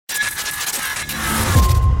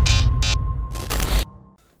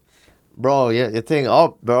Bro, your thing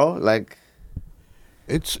up, bro. Like,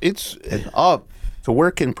 It's up. it's a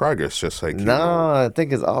work in progress, just like No, I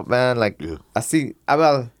think it's up, man. Like, Yeah. I see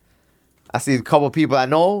a couple people I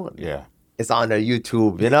know. Yeah. It's on their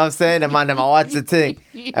YouTube. You know what I'm saying? And man, them I watch the thing.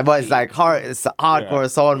 But it's like hard. It's hardcore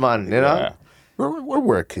sound, man. You know? Yeah. We're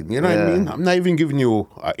working, you know what I Yeah. mean? I'm not even giving you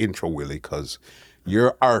an intro, Willie, because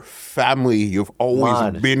you're our family. You've always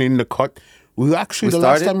Man. been in the cut. We actually, We the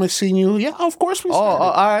last started? time I seen you, yeah, of course we started.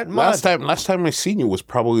 all right, man. Last time I seen you was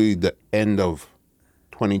probably the end of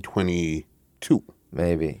 2022.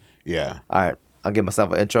 Maybe. Yeah. All right. I'll give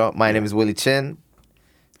myself an intro. My name is Willie Chin.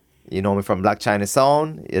 You know me from Black China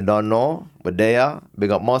Sound. You don't know. But there, big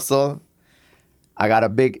up muscle. I got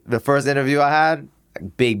the first interview I had,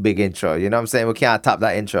 big intro. You know what I'm saying? We can't top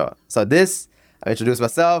that intro. So I introduce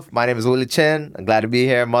myself. My name is Willie Chin. I'm glad to be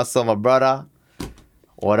here. Muscle, my brother.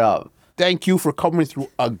 What up? Thank you for coming through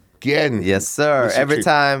again. Yes, sir. Listen Every to-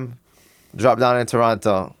 time, drop down in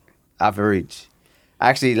Toronto, I have to reach.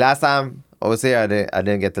 Actually, last time I was here, I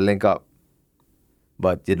didn't get to link up.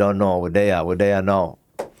 But you don't know. What they are now.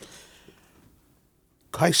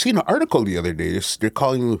 I seen an article the other day. They're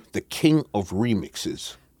calling you the king of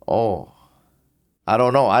remixes. Oh, I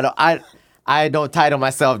don't know. I don't title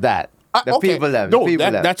myself that. The Okay. people them. No, the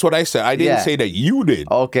people them. that's what I said. I didn't Yeah. say that you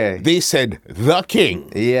did. Okay. They said the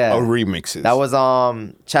king Yeah. of remixes. That was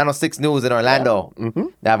Channel 6 News in Orlando. Mm-hmm.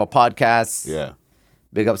 They have a podcast. Yeah.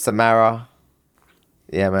 Big up Samara.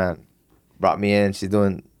 Yeah, man. Brought me in. She's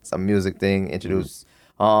doing some music thing.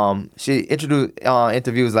 She introduced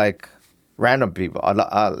interviews like random people,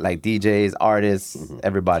 like DJs, artists,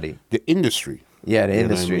 everybody. The industry. Yeah, the You know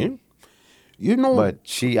what I industry. mean? You know, But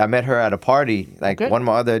I met her at a party. Like Okay. one of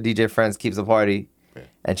my other DJ friends keeps a party,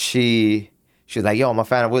 and she was like, "Yo, I'm a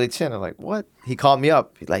fan of Willie Chin." I'm like, "What?" He called me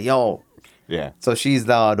up. He's like, "Yo." yeah. So she's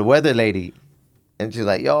the weather lady, and she's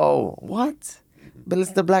like, "Yo, what? Been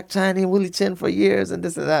listening to Black China and Willie Chin for years, and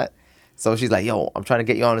this and that." So she's like, "Yo, I'm trying to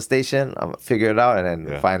get you on the station. I'm gonna figure it out," and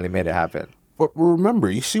then finally made it happen. But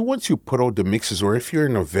remember, you see, once you put out the mixes, or if you're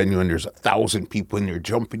in a venue and there's 1,000 people and you're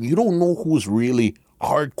jumping, you don't know who's really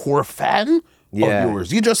hardcore fan Yeah. of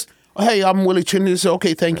yours. You just, hey, I'm Willie Chin. You say,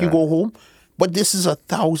 okay, thank you, go home. But this is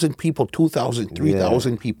 1,000 people, 2,000,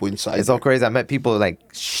 3,000 people inside. It's so crazy. I met people like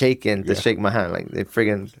shaking to shake my hand, like they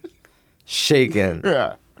friggin' shaking.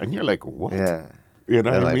 Yeah. And you're like, what? Yeah. You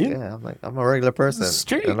know They're what I like, mean? yeah, I'm like, I'm a regular person.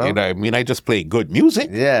 Straight. You know? You know what I mean? I just play good music.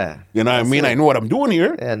 Yeah. You know what I mean? I know what I'm doing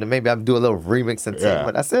here. And maybe I'm do a little remix and thing, Yeah.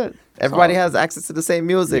 but that's it. Everybody has access to the same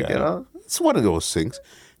music, you know? It's one of those things.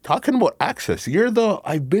 Talking about access,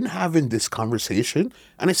 I've been having this conversation,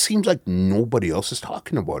 and it seems like nobody else is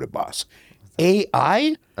talking about it, boss.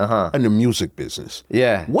 AI and the music business.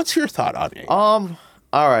 Yeah. What's your thought on it? All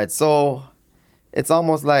right, so it's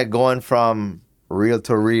almost like going from reel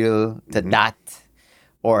to reel to DAT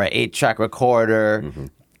or an 8-track recorder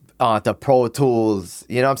to Pro Tools.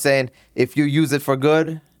 You know what I'm saying? If you use it for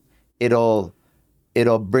good, it'll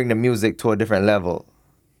bring the music to a different level.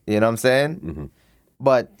 You know what I'm saying?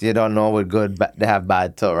 But you don't know what good they have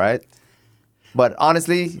bad too, right? But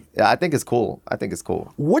honestly, I think it's cool.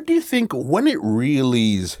 What do you think when it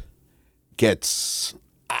really gets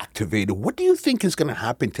activated? What do you think is going to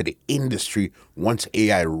happen to the industry once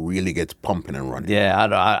AI really gets pumping and running?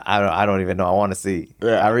 Yeah, I don't even know. I want to see.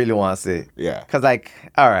 Yeah. I really want to see. Yeah. Cause like,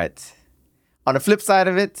 all right, on the flip side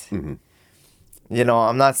of it, you know,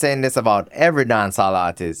 I'm not saying this about every dancehall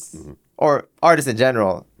artist or artists in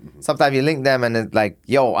general. Sometimes you link them and it's like,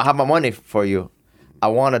 yo, I have my money for you. I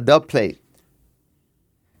want a dub plate.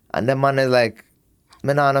 And then man is like,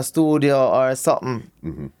 man on a studio or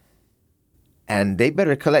something. And they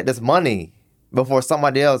better collect this money before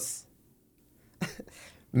somebody else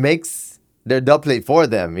makes their dub plate for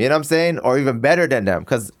them. You know what I'm saying? Or even better than them.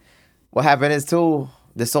 Because what happened is too,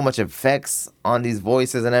 there's so much effects on these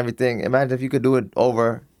voices and everything. Imagine if you could do it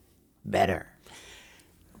over better.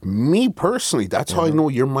 Me personally, that's how I know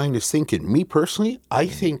your mind is thinking. Me personally, I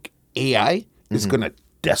think AI is going to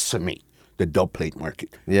decimate the dub plate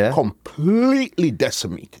market. Yeah. Completely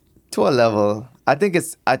decimate it. To a level, I think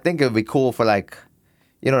it would be cool for like,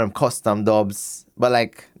 you know, them custom dubs. But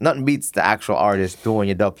like, nothing beats the actual artist doing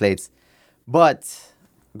your dub plates. But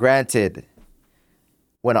granted,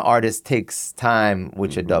 when an artist takes time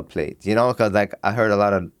with your dub plate, you know, because like I heard a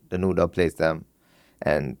lot of the new dub plates them,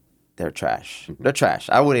 and they're trash. They're trash.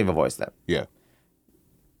 I wouldn't even voice them. Yeah.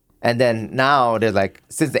 And then now they're like,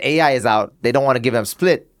 since the AI is out, they don't want to give them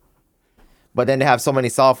split. But then they have so many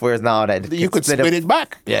softwares now that You could split it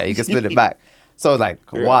back. Yeah, you can split it back. So like,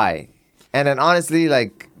 why? And then honestly,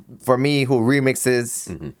 like for me, who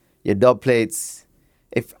remixes your dub plates,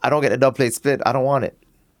 if I don't get the dub plate split, I don't want it.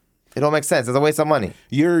 It don't make sense. It's a waste of money.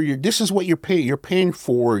 You're this is what you're paying. You're paying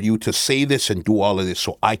for you to say this and do all of this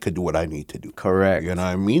so I could do what I need to do. Correct. You know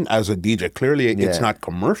what I mean? As a DJ, clearly it's not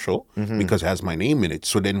commercial because it has my name in it.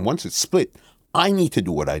 So then once it's split, I need to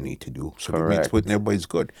do what I need to do. So it gets split and everybody's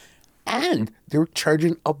good. And they're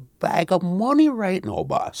charging a bag of money right now,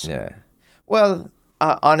 boss. Yeah. Well,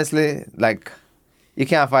 honestly, like, you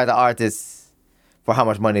can't fight the artists for how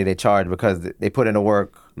much money they charge because they put in the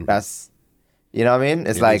work. That's, you know what I mean?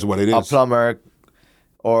 It's like what it a is. plumber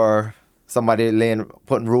or somebody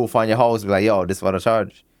putting roof on your house. Be like, yo, this is what I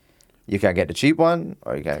charge. You can't get the cheap one,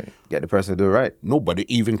 or you can't get the person to do it right. No, but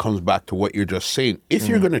it even comes back to what you're just saying. If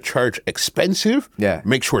you're going to charge expensive,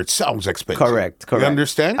 make sure it sounds expensive. Correct. You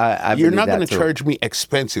understand? I you're believe not that going to too. charge me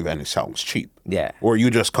expensive and it sounds cheap. Yeah. Or you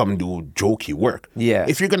just come do jokey work. Yeah.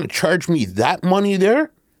 If you're going to charge me that money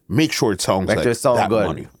there, make sure it sounds Make like sure it sounds that good.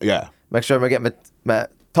 money. Yeah. Make sure I get my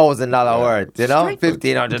 $1,000 worth, you know?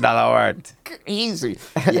 $1,500 worth. Easy.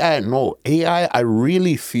 Yeah, no. AI, I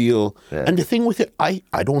really feel, and the thing with it, I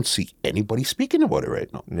don't see anybody speaking about it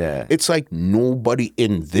right now. Yeah. It's like nobody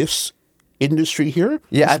in this industry here.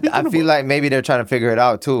 Yeah, is speaking I feel about like maybe they're trying to figure it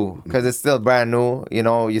out too, because it's still brand new. You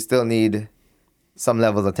know, you still need some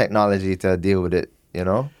levels of technology to deal with it, you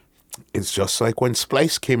know? It's just like when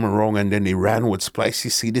Splice came around and then they ran with Splice. You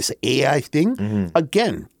see this AI thing?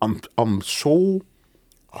 Again, I'm so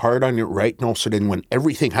hard on it right now. So then when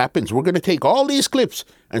everything happens, we're going to take all these clips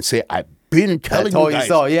and say, I've been telling you guys.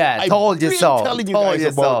 So. Yeah, told you so. Telling you guys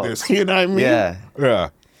about this. You know what I mean? Yeah. Yeah.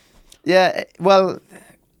 Yeah, well,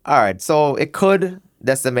 all right. So it could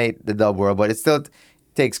decimate the dub world, but it still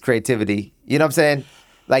takes creativity. You know what I'm saying?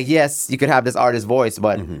 Like, yes, you could have this artist's voice,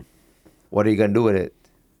 but what are you going to do with it?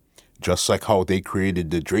 Just like how they created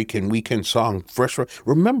the Drake and Weeknd song, Fresh.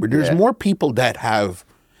 Remember, there's more people that have,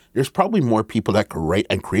 there's probably more people that could write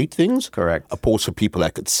and create things. Correct. Opposed to people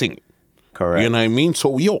that could sing it. Correct. You know what I mean?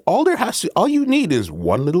 So, all you need is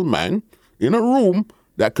one little man in a room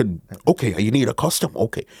that could, okay, you need a custom.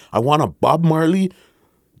 Okay, I want a Bob Marley,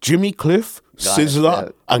 Jimmy Cliff,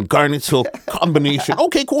 SZA, and Garnet Hill combination.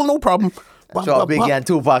 Okay, cool, no problem. So Big and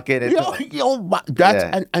Tupac in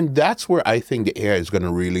it. And that's where I think the AI is going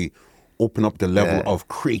to really open up the level of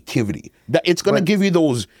creativity. That it's going to give you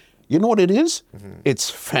those. You know what it is? It's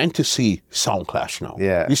fantasy sound clash now.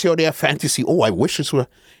 Yeah. You see how they have fantasy? Oh, I wish this were.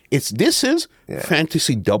 This is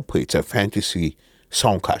fantasy dub plates, a fantasy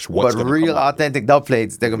sound clash. But real authentic dub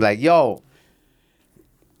plates, they're gonna be like, yo,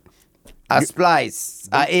 a splice,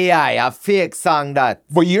 a AI, a fake song that.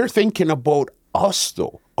 But you're thinking about us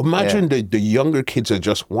though. Imagine the younger kids that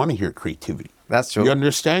just want to hear creativity. That's true. You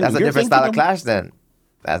understand? That's a different style of clash then.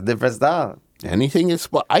 That's a different style. Anything is,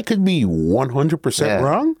 but I could be 100%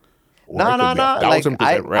 wrong. No. Like,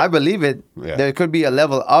 I believe it. Yeah. There could be a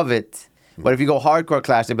level of it. But if you go hardcore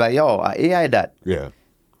clash, they'd be like, yo, AI that. Yeah.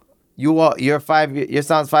 Your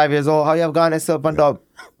son's 5 years old. How you have gone and up on dub?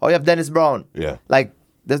 How you have Dennis Brown? Yeah. Like,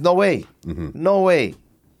 there's no way. No way.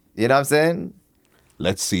 You know what I'm saying?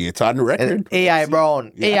 Let's see. It's on record. And AI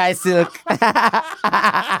Brown. AI Silk.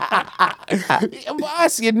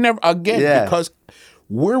 Boss, you never, because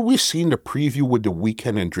where we seen the preview with the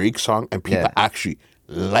Weeknd and Drake song and people actually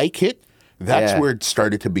like it, that's where it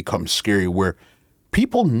started to become scary, where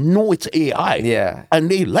people know it's AI. Yeah. And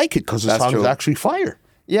they like it because the song is actually fire.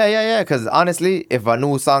 Yeah. Because honestly, if a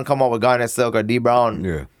new song come out with Garnet Silk or D Brown,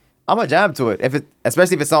 I'm going to jam to it.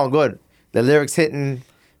 Especially if it sounds good. The lyrics hitting,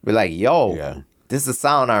 be like, yo, this is a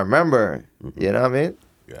sound I remember. You know what I mean?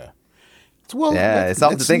 Yeah. It's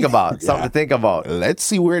something to think about. Something to think about. Let's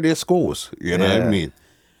see where this goes. You know what I mean?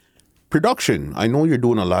 Production. I know you're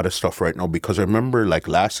doing a lot of stuff right now because I remember like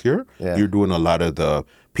last year, you're doing a lot of the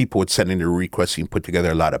people would send in their requests and put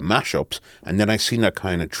together a lot of mashups. And then I seen that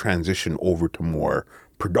kind of transition over to more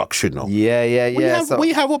production now. Yeah. What do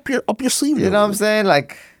you have up your sleeve? You know what I'm saying?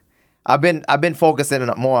 Like, I've been focusing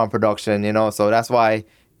more on production, you know, so that's why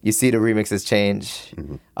you see the remixes change.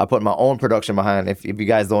 I put my own production behind. If you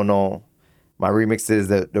guys don't know, my remixes,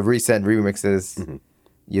 the recent remixes,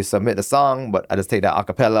 you submit the song, but I just take that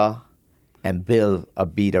acapella and build a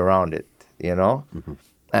beat around it, you know?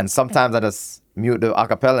 And sometimes I just mute the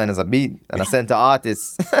acapella and it's a beat and I send to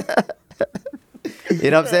artists. You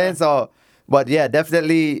know what I'm saying? So, but yeah,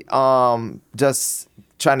 definitely just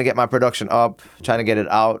trying to get my production up, trying to get it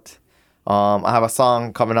out. I have a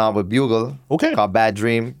song coming out with Bugle called Bad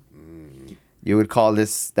Dream. You would call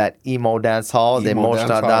this that emo dance hall, the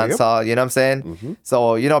emotional dance hall, you know what I'm saying?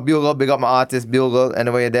 So, you know, Bugle, big up my artist, Bugle,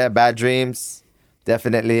 anyway there, Bad Dreams.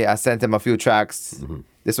 Definitely, I sent him a few tracks.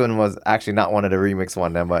 This one was actually not one of the remix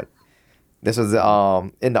one then, but this was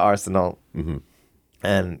in the arsenal.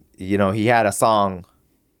 And, you know, he had a song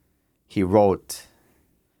he wrote,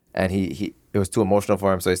 and he it was too emotional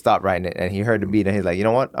for him, so he stopped writing it, and he heard the beat, and he's like, you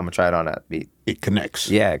know what, I'm gonna try it on that beat. It connects.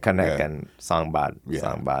 Yeah, and song bad.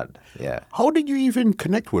 Yeah. How did you even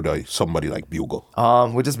connect with somebody like Bugle?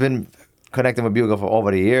 We just been connecting with Bugle for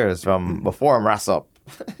over the years from before him Ras Up.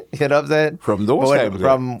 You know what I'm saying? From those times.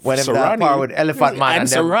 From when him that part with Elephant Man and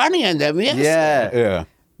Serrani and them, yes. Yeah.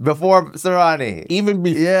 Before Serrani. Even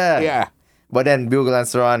before. Yeah. Yeah. But then Bugle and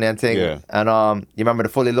Serrani and thing. Yeah. And you remember the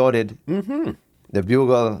Fully Loaded? Mm-hmm. The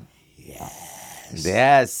Bugle.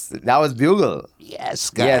 Yes. That was Bugle. Yes,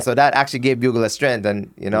 guy. Yeah, so that actually gave Bugle a strength,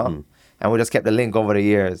 and and we just kept the link over the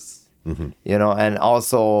years. You know, and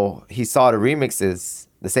also he saw the remixes,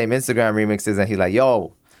 the same Instagram remixes, and he's like,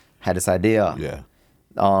 yo, had this idea. Yeah.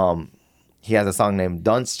 He has a song named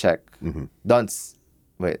Dunce Check. Dunce,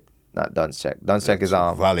 wait, not Dunce Check. Dunce Check is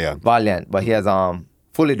Valiant, but he has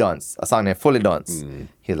Fully Dunce, a song named Fully Dunce.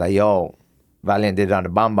 He's like, yo, Valiant did it on the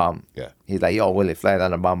Bam Bam. Yeah. He's like, yo, Willie, fly it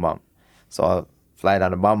on the Bam Bam. So I fly it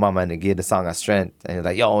on the Bam Bam, and they give the song a strength. And he's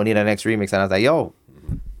like, yo, we need a next remix. And I was like, yo,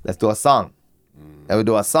 let's do a song. Then we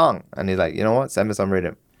do a song. And he's like, you know what, send me some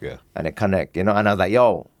rhythm. Yeah. And it connect, And I was like,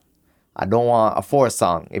 yo, I don't want a forced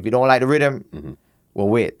song. If you don't like the rhythm, we'll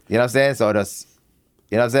wait. You know what I'm saying? So just,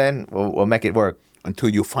 you know what I'm saying? We'll make it work. Until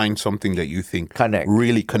you find something that you think Connect.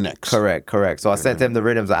 really connects. Correct. So I sent him the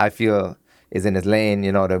rhythms that I feel is in his lane,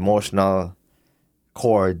 the emotional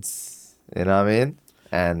chords, you know what I mean?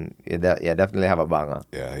 And definitely have a banger.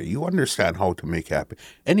 Yeah, you understand how to make it happen.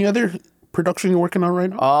 Any other production you're working on right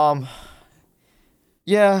now?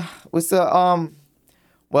 Yeah, with the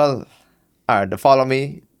well, all right, the Follow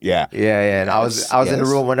Me. Yeah. And I was in the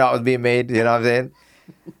room when that was being made, you know what I'm saying?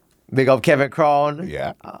 Big up Kevin Crown.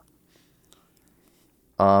 Yeah.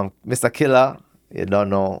 Mr. Killer, you don't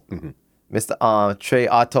know. Mr. Trey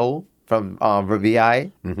Otto from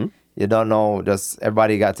VI. You don't know, just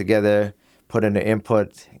everybody got together, put in the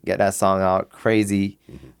input, get that song out. Crazy.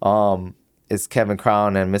 It's Kevin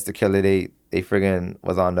Crown and Mr. Killer, they friggin'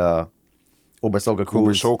 was on the Uber Soca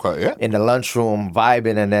cruise. Uber Soca, yeah. In the lunchroom,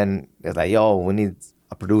 vibing, and then it's like, yo, we need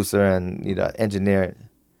a producer and need an engineer.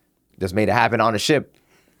 Just made it happen on the ship.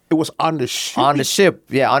 It was on the ship? On the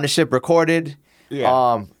ship, recorded.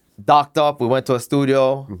 Yeah. Docked up, we went to a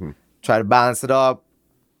studio, tried to balance it up,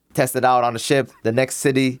 test it out on the ship. The next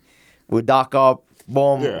city, we dock up,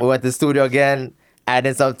 boom, we went to the studio again, add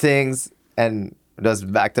in some things, and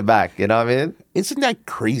just back to back, you know what I mean? Isn't that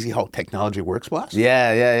crazy how technology works, boss?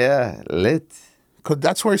 Yeah. Lit. Because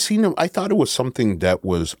that's where I seen them. I thought it was something that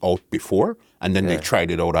was out before, and then they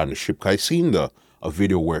tried it out on the ship. Because I seen a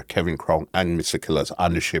video where Kevin Crown and Mr. Killer's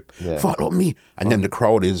on the ship. Follow me. And then the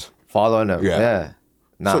crowd is following them. Yeah.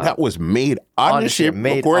 Nah. So that was made on the ship,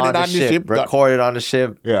 recorded on the ship. Recorded on the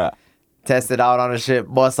ship. Yeah. Tested out on the ship,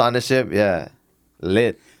 bust on the ship. Yeah.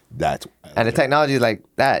 Lit. And the technology is like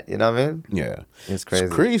that, you know what I mean? Yeah. It's crazy.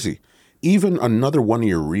 It's crazy. Even another one of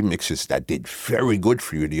your remixes that did very good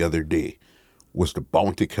for you the other day was the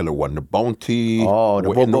Bounty Killer one. The Bounty. Oh, the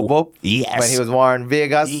Boop Boop Boop? Yes. When he was wearing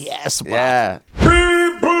Vegas? Yes, man. Yeah.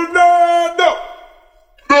 People know.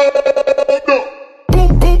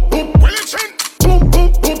 Boom, boom, boom. Wilson. Boom,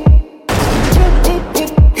 boom, boom. Boom, boom, boom.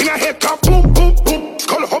 In a head top. Boom, boom, boom.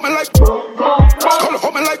 Skull homing like. Skull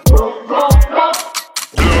homing like.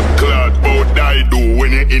 Blood clot bout die do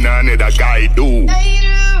when you in another guy do.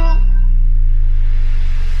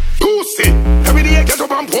 Pussy, every day get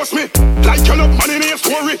up and post me like you love money in your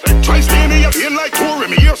story. Try stay me your pain like Tory.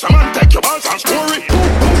 Me hear some man take your balls and story.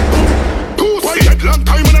 Pussy, head long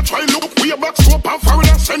time and I try look way back. Soap and foreign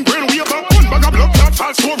and send brain way back. One bag of blood clots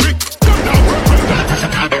all story. Now work with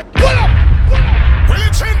that. What up? Well,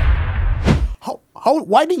 it's in.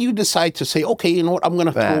 Why did you decide to say, okay, you know what, I'm going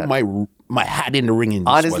to throw my hat in the ring in this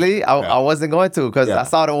Honestly, I wasn't going to because I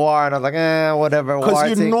saw the war and I was like, whatever, war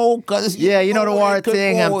thing. Because you know the war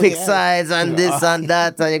thing and pick sides and this and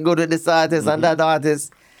that and you go to this artist and that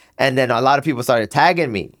artist. And then a lot of people started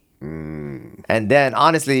tagging me. And then,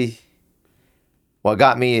 honestly, what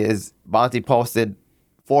got me is Bounty posted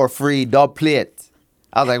for free dub plate.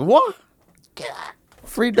 I was like, what?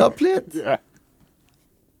 Free dub plate? Yeah.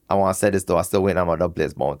 I want to say this though, I still waiting on my dub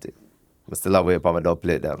plates Bounty. I'm still waiting for my dub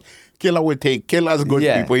plate them. Killer's good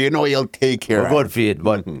people. You know he'll take care of it. Good for it.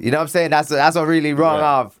 But you know what I'm saying? That's what really wrong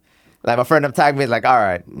off. Like my friend tagged me like, all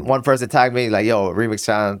right. One person tagged me like, yo, remix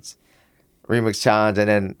challenge.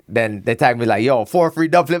 And then they tagged me like, yo, 4 free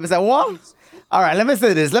dub plates. I said, what? All right, let me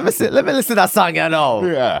see this. Let me listen to that song, you know.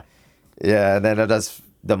 Yeah. Yeah, and then I just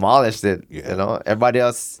demolished it. You know, everybody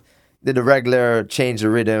else did the regular change the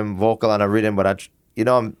rhythm, vocal on a rhythm, but I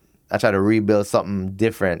try to rebuild something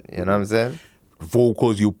different. You know what I'm saying?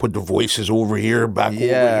 Vocals, you put the voices over here, back over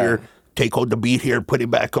here. take out the beat here, put it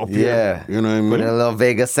back up Yeah. here. You know what I mean? Put a little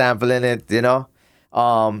Vegas sample in it, you know?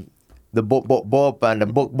 The boop, and the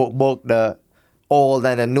book, the old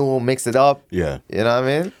and the new, mix it up. Yeah. You know what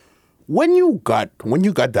I mean? When you got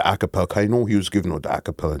the acapella, 'cause I know he was giving out the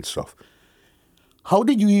acapella and stuff. How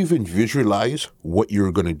did you even visualize what you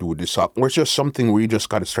were gonna do with this song? Or it's just something where you just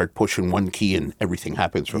got to start pushing one key and everything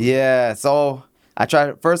happens from Yeah, so I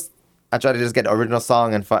try to just get the original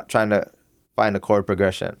song and trying to find the chord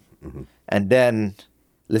progression. And then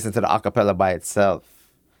listen to the acapella by itself.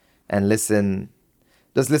 And listen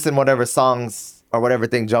whatever songs or whatever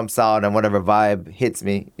thing jumps out and whatever vibe hits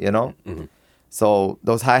me, you know? So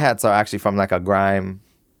those hi-hats are actually from like a grime,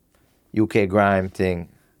 UK grime thing.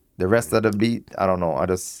 The rest of the beat, I don't know. I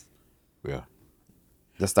just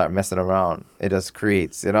start messing around. It just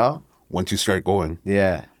creates, you know? Once you start going.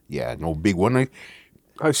 Yeah. Yeah, no big one.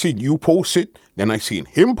 I seen you post it, then I seen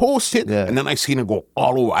him post it, Yeah. and then I seen it go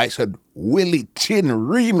all over. I said, Willie Chin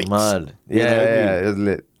remix. Mud. You Yeah, know what I mean? yeah, it was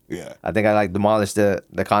lit. Yeah. I think I like demolished the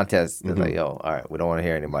contest. It's like, yo, all right, we don't want to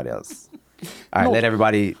hear anybody else. All right, No. let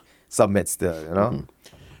everybody submit still, you know?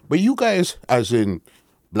 But you guys, as in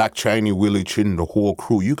Black Chiney, Willie Chin, the whole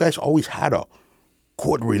crew, you guys always had a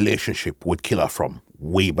good relationship with Killer from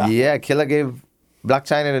way back. Yeah, Killer gave Black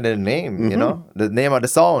China the name, you know? The name of the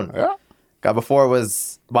song. Yeah. 'Cause before it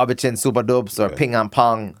was Bobby Chin Super Dupes or Ping and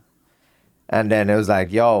Pong. And then it was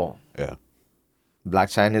like, yo, Yeah. Black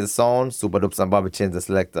China is the song, Super Dupes and Bobby Chin's the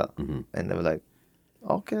selector. And they were like,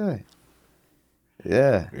 okay.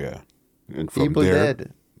 Yeah. Yeah. And from People there,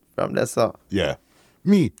 did from that song. yeah.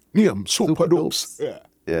 Me, Niam, Super Dopes. Yeah.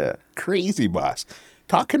 Yeah. Crazy, boss.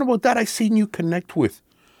 Talking about that, I seen you connect with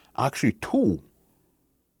actually two.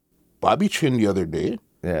 Bobby Chin the other day,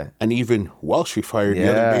 Yeah. and even Welshie Fire the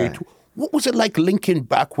other Yeah. day too. What was it like linking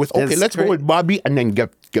back with? Okay, It's let's go great. with Bobby and then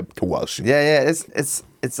get to Welshie. Yeah, yeah. It's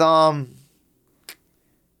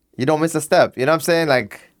you don't miss a step. You know what I'm saying?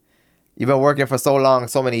 Like you've been working for so long,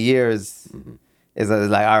 so many years. It's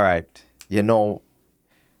like, all right, you know,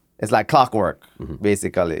 it's like clockwork,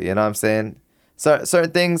 basically. You know what I'm saying?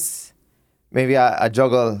 Certain things, maybe I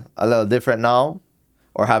juggle a little different now,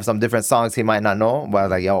 or have some different songs he might not know. But I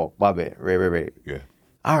was like, yo, Bobby, Ray. Yeah.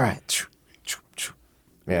 All right.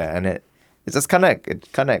 Yeah, and it just connects.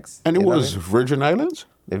 And it you know what I was mean? Virgin Islands?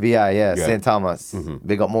 The VI, yeah, Yeah. St. Thomas.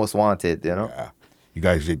 Big up Most Wanted, you know? Yeah. You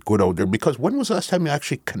guys did good out there. Because when was the last time you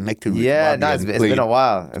actually connected with Yeah, Bobby no, and it's played? been a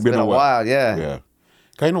while. It's been a while, yeah. Yeah.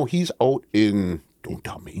 I know he's out in, don't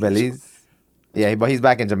tell me. Belize. Yeah, but he's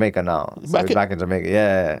back in Jamaica now. So Back he's in- back in Jamaica,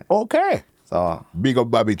 yeah. Okay. So, Big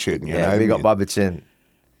up Bobby Chin. You know yeah, what I big up mean? Bobby Chin.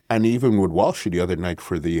 And even with Walshy the other night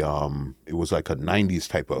for the, it was like a 90s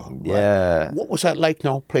type of vibe. Yeah. What was that like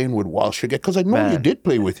now playing with Walsh again? Because I know Man. you did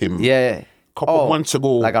play with him Yeah. a couple months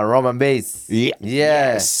ago. Like on Roman bass. Yeah.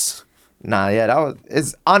 Yeah. Yes. Nah, yeah,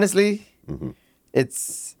 it's honestly,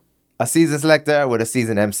 it's a season selector with a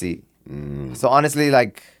season MC. So honestly,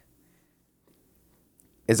 like,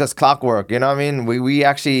 it's just clockwork, you know what I mean? We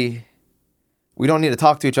actually, we don't need to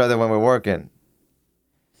talk to each other when we're working.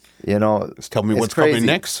 You know, Just tell me it's what's crazy. coming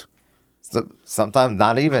next. So, sometimes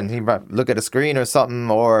not even. He might look at the screen or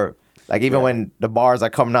something, or like even when the bars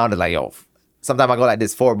are coming out, it's like, yo, sometimes I go like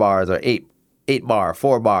this 4 bars or 8 bar,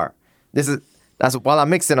 4 bar. That's while I'm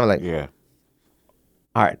mixing, I'm like, Yeah.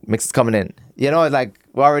 all right, mix is coming in. You know, it's like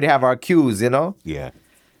we already have our cues, you know? Yeah.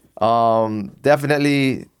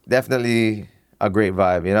 Definitely a great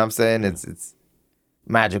vibe, you know what I'm saying? It's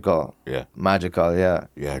magical. Yeah. Magical, yeah.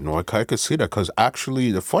 Yeah, no, I could see that because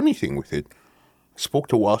actually the funny thing with it, I spoke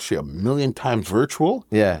to Walshy a million times virtual,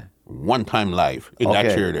 Yeah. one time live in that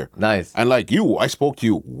Okay, chair there. nice. And like you, I spoke to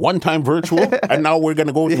you one time virtual, and now we're going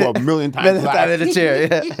to go to a million times Time in live. the chair,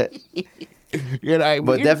 yeah. You know what I mean?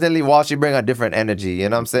 But definitely Walshy bring a different energy, you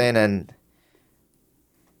know what I'm saying? And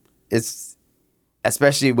it's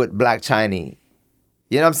especially with Black Chinese.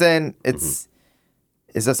 You know what I'm saying? It's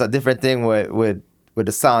just a different thing with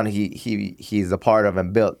the sound he's a part of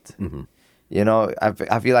and built. You know,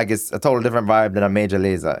 I feel like it's a total different vibe than a Major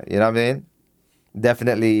Lazer. You know what I mean?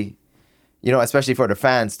 Definitely, you know, especially for the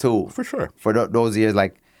fans too. For sure. For those years,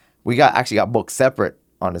 like we actually got booked separate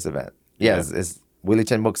on this event. Yeah, Yeah. it's Willie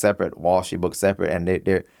Chin booked separate, Walshy booked separate, and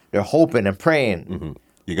they're hoping and praying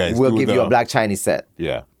You guys we'll do give you a Black Chinese set.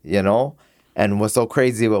 Yeah. You know? And what's so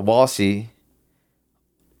crazy with Walshy,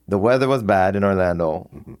 the weather was bad in Orlando.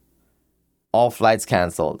 All flights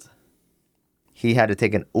canceled. He had to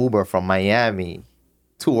take an Uber from Miami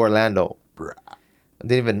to Orlando. Bruh. I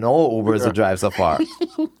didn't even know Ubers would drive so far.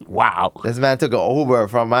 Wow. This man took an Uber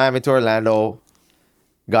from Miami to Orlando,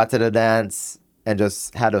 got to the dance, and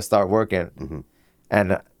just had to start working.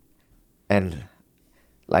 And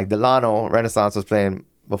like Delano Renaissance was playing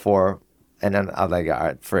before, and then I was like, all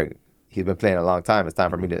right, frig, he's been playing a long time. It's time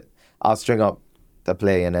for me to. I'll string up the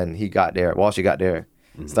play, and then he got there. Walshy got there,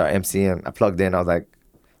 start MCing. I plugged in. I was like,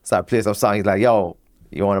 start playing some song. He's like, yo,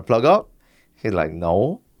 you want to plug up? He's like,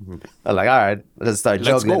 no. I was like, all right, let's start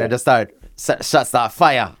juggling and just start start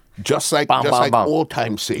fire. Just like old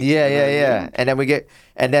time sing. Yeah.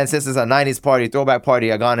 And then since it's a 90s party, throwback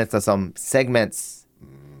party, I gone into some segments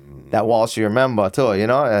that Walshy remember too, you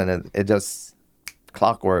know, and it just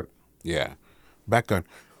clockwork. Yeah. Back on.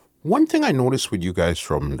 One thing I noticed with you guys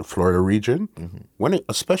from the Florida region,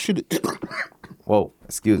 especially whoa,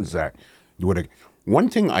 excuse me. Zach. One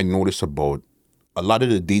thing I noticed about a lot of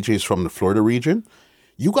the DJs from the Florida region,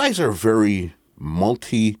 you guys are very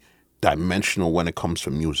multi-dimensional when it comes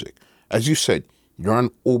to music. As you said, you're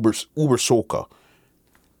on Uber Soca,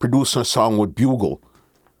 producing a song with Bugle.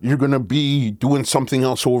 You're going to be doing something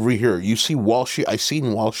else over here. You see Walshy, I seen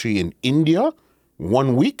Walshy in India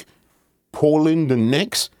 1 week, Poland the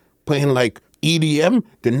next, playing like EDM.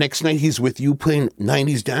 The next night he's with you playing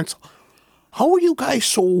 90s dance. How are you guys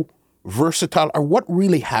so versatile? Or what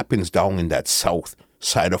really happens down in that south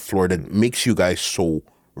side of Florida that makes you guys so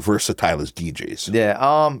versatile as DJs?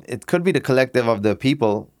 Yeah, it could be the collective of the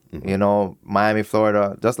people, you know, Miami,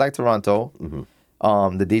 Florida, just like Toronto.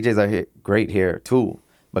 The DJs are great here too,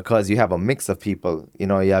 because you have a mix of people. You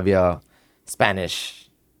know, you have your Spanish,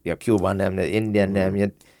 your Cuban, them, the Indian, them,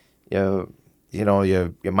 your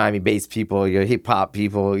Miami-based people, your hip-hop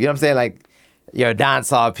people, you know what I'm saying? Like, your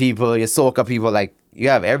dancehall people, your soca people, like, you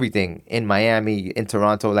have everything in Miami, in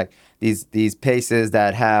Toronto, like, these places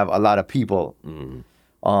that have a lot of people,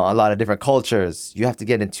 a lot of different cultures. You have to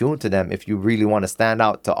get in tune to them if you really want to stand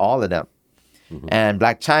out to all of them. And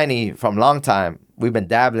Black Chinese, from long time, we've been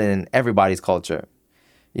dabbling in everybody's culture.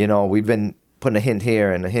 You know, we've been putting a hint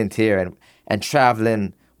here and a hint here, and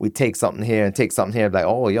traveling. We take something here and take something here, like,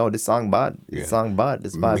 oh, yo, this song bad, this song bad,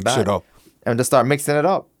 this bad, Mix it up. and just start mixing it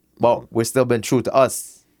up. But we've still been true to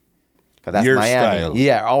us, cause that's Your Miami. style.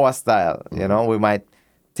 Yeah, our style. You know, we might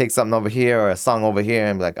take something over here or a song over here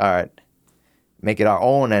and be like, all right, make it our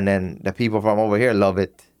own, and then the people from over here love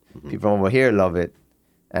it. People from over here love it,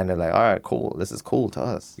 and they're like, all right, cool, this is cool to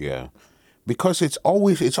us. Yeah. Because it's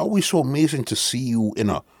always so amazing to see you in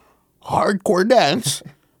a hardcore dance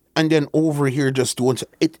and then over here just doing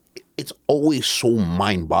it. It's always so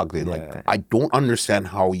mind-boggling. Yeah. Like, I don't understand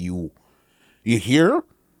how you here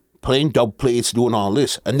playing dub plates, doing all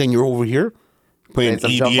this, and then you're over here playing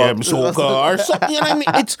Some jump EDM, up. soca, or something. You know what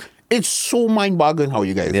I mean? It's so mind-boggling how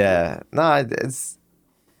you guys do it. Yeah, no, it's,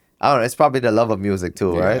 I don't know, it's probably the love of music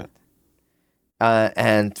too, right?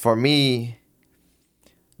 And for me,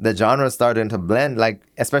 the genre started to blend, like,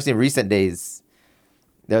 especially in recent days,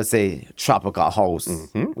 they'll say tropical house.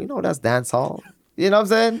 We know that's dance hall. You know what I'm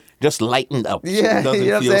saying? Just lightened up. So Yeah, it doesn't you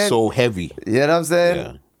know what I'm feel saying? so heavy. You know what I'm saying?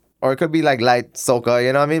 Yeah. Or it could be like light soca,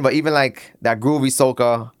 you know what I mean? But even like that groovy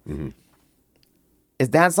soca, it's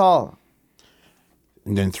dance hall.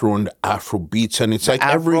 And then throwing the Afro beats, and it's like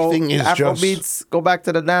everything is Afro just beats go back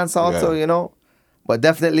to the dance hall too, you know? But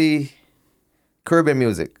definitely Caribbean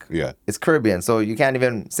music. Yeah. It's Caribbean, so you can't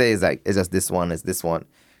even say it's like, it's just this one, it's this one.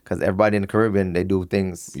 Because everybody in the Caribbean, they do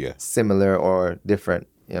things similar or different,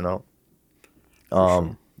 you know?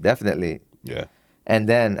 Definitely. Yeah. And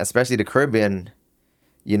then, especially the Caribbean,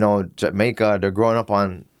 you know, Jamaica, they're growing up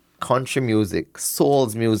on country music,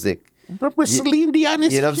 soul's music. Remember Celine Dion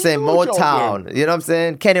is You know what I'm saying? huge out Motown. You know what I'm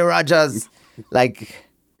saying? Kenny Rogers. Like,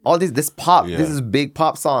 all this pop. Yeah. This is big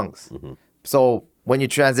pop songs. So, when you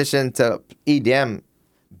transition to EDM,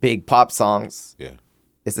 big pop songs,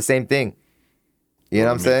 it's the same thing. You know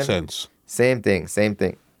what I'm saying? Makes sense. Same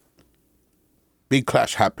thing. Big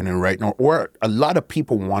clash happening right now, or a lot of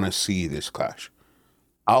people want to see this clash.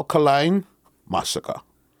 Alkaline Massacre.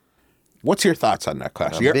 What's your thoughts on that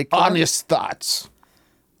clash? Your big clash? honest thoughts.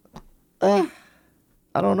 I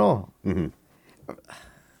don't know.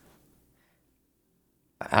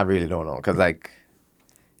 I really don't know. Because, like,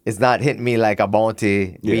 it's not hitting me like a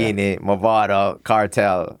Bounty, Beanie, Movada,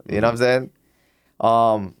 Cartel. You know what I'm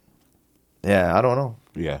saying? Yeah, I don't know.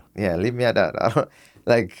 Yeah. Yeah, leave me at that. I don't,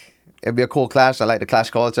 like, it'd be a cool clash. I like the clash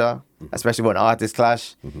culture, especially when artists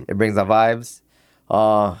clash. It brings the vibes.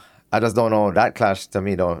 I just don't know. That clash, to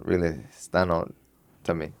me, don't really stand out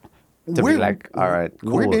to me. To be like, all right,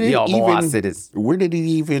 cool. Where did Where did it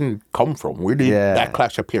even come from? Where did that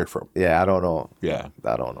clash appear from? Yeah, I don't know. Yeah.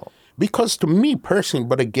 I don't know. Because to me personally,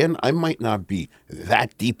 but again, I might not be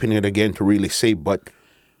that deep in it again to really say, but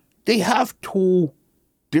they have two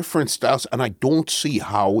different styles, and I don't see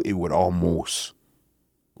how it would almost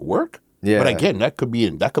work. Yeah. But again, that could be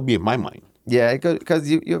in my mind. Yeah, because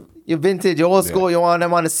you're vintage, you're old school. You want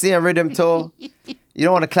them on the same rhythm too. You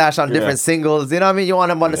don't want to clash on different singles. You know what I mean? You want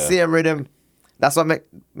them on the same rhythm. That's what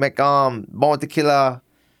make Bounty Killer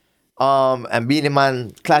and Beanie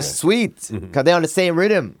Man clash sweet because they're on the same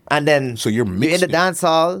rhythm. And then So you're in mixing the dance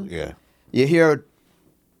hall. Yeah. You hear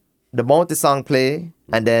the Bounty song play,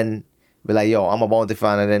 and then be like, "Yo, I'm a Bounty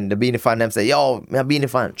fan," and then the Beanie fan them say, "Yo, I'm a Beanie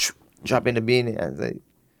fan." Drop in the Beanie and say,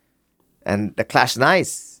 and the clash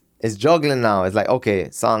nice. It's juggling now. It's like,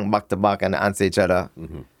 okay, song back to back and they answer each other,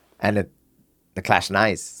 and the clash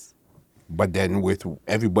nice. But then with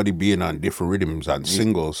everybody being on different rhythms and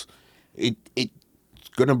singles, it's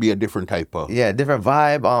gonna be a different type of Different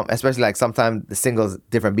vibe. Especially like sometimes the singles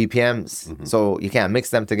different BPMs, so you can't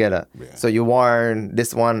mix them together. Yeah. So you warn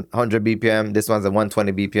this one 100 BPM, this one's a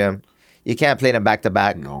 120 BPM. You can't play them back to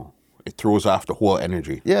back. No, it throws off the whole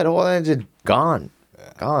energy. Yeah, the whole energy gone.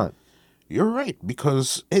 Gone. You're right,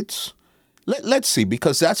 because it's let's see,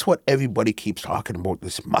 because that's what everybody keeps talking about,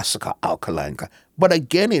 this Massacre Alkaline. But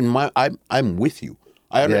again, I'm with you.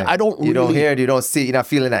 I don't really, you don't hear it, you don't see it, you're not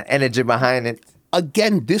feeling that energy behind it.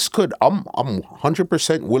 Again, this could I'm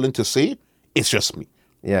 100% willing to say it's just me.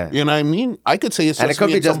 Yeah. You know what I mean? I could say it's just And it could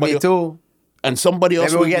me be and just somebody me too. And somebody else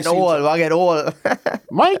Maybe will we're be getting seeing old, we'll get old.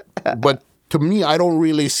 Might, but to me, I don't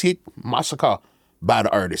really see it. Massacre, bad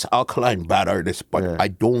artist. Alkaline, bad artist. But I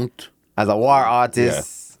don't. As a war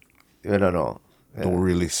artist, I don't know. Don't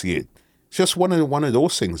really see it. It's just one of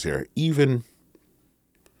those things there. Even,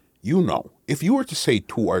 if you were to say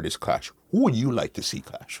two artists clash, who would you like to see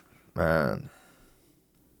clash? Man,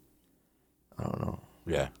 I don't know.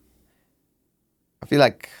 Yeah. I feel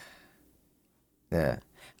like, I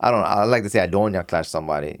don't know. I'd like to say Adonia clash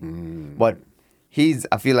somebody. But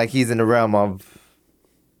I feel like he's in the realm of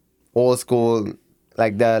old school,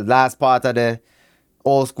 like the last part of the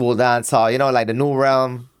old school dance hall, like the new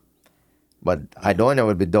realm. But Adonia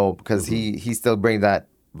would be dope because he still brings that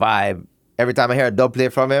vibe. Every time I hear a dub play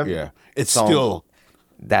from him, it's still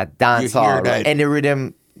that dance you hear hall, that. any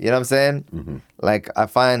rhythm. You know what I'm saying? Like I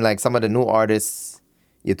find like some of the new artists,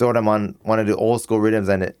 you throw them on one of the old school rhythms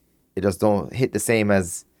and it just don't hit the same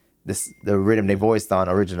as the rhythm they voiced on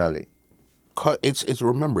originally.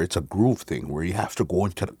 Remember, it's a groove thing where you have to go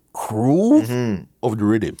into the groove of the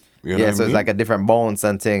rhythm. You know what I So mean? it's like a different bones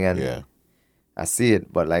and thing, and I see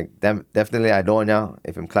it. But like definitely Adonia,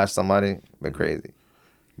 if him clash somebody, be crazy.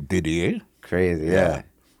 Didier? Crazy, yeah.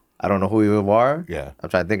 I don't know who you were. Yeah. I'm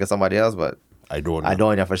trying to think of somebody else, but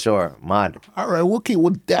Adonia for sure. Mad. All right, we'll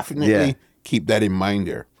definitely keep that in mind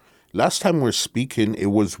there. Last time we were speaking,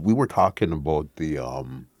 we were talking about the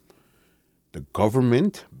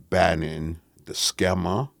government banning the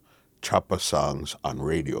scammer chopper songs on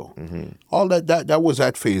radio. All that was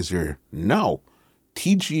that phase there. Now,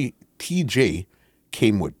 TJ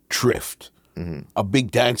came with Drift, a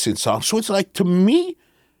big dancing song. So it's like, to me,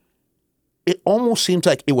 it almost seems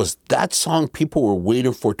like it was that song people were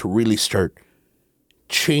waiting for to really start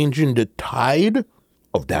changing the tide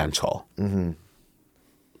of dancehall.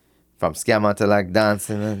 From scammer to like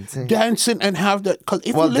dancing and thing. Dancing and have that. Because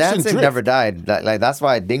if you listen dancing Drift, never died. Like that's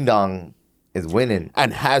why Ding Dong is winning.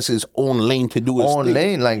 and has his own lane to do his Own thing.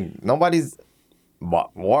 lane, like nobody's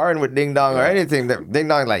warring with Ding Dong or anything. Ding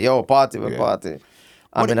Dong's like, yo, party with party.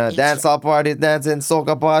 I'm in a dancehall party, dancing,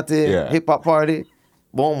 soca party, hip hop party.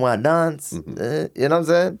 Boom, I dance. You know what I'm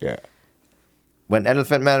saying? Yeah. When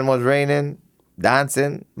Elephant Man was raining,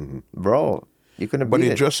 dancing, bro, you couldn't But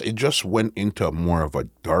beat it just went into more of a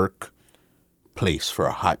dark place for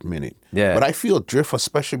a hot minute. Yeah. But I feel Drift,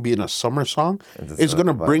 especially being a summer song, is going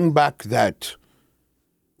to vibe. bring back that,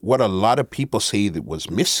 what a lot of people say that was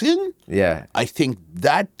missing. Yeah. I think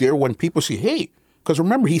that there, when people say, hey, because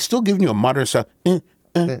remember, he's still giving you a modern sound. Step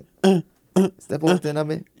over there, I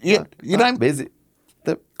mean. Yeah, you know, I'm busy.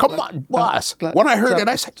 Come on, boss. When I heard that,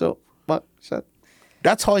 I said,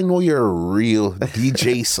 that's how I know you're a real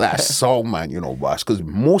DJ / song man, boss. Because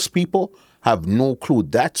most people have no clue.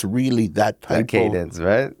 That's really that type cadence,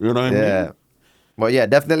 right? You know what I mean? Yeah. Well, yeah,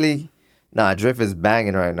 definitely. Nah, Drift is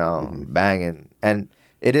banging right now. Banging. And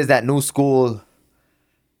it is that new school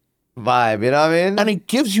vibe, you know what I mean? And it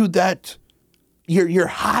gives you that, you're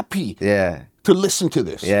happy to listen to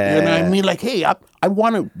this. Yeah. You know what I mean? Like, hey, I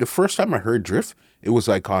want to, the first time I heard Drift, it was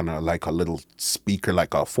like on a little speaker,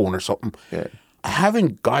 like a phone or something. Yeah. I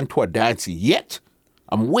haven't gone to a dance yet.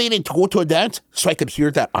 I'm waiting to go to a dance so I could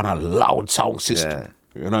hear that on a loud sound system. Yeah.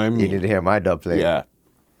 You know what I mean? You need to hear my dub play. Yeah.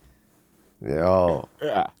 Oh,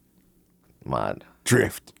 Yeah. mad.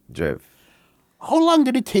 Drift. How long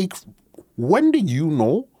did it take? When did you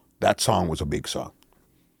know that song was a big song?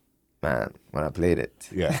 Man, when I played it.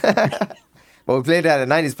 Yeah. But we played that at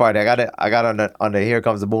the 90s party. I got on the Here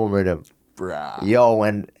Comes the Boom rhythm. Bruh. Yo,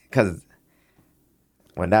 because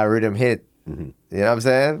when that rhythm hit, you know what I'm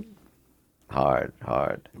saying? Hard.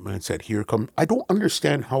 The man said, here come. I don't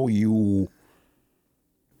understand how you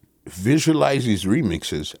visualize these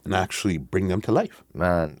remixes and actually bring them to life.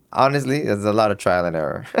 Man, honestly, there's a lot of trial and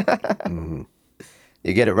error.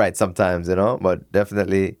 You get it right sometimes, you know, but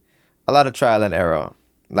definitely a lot of trial and error.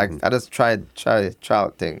 Like, I just try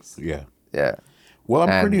out things. Yeah. Yeah. Well, I'm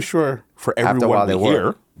And pretty sure for after a while everyone we they hear,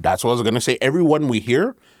 work. that's what I was going to say. Everyone we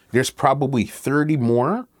hear, there's probably 30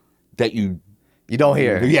 more that you don't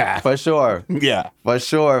hear. Yeah. For sure. Yeah. For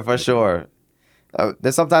sure.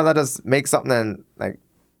 There's sometimes I just make something and like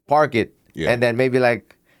park it. Yeah. And then maybe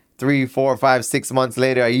like 3, 4, 5, 6 months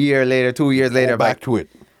later, a year later, 2 years later, Go back to it.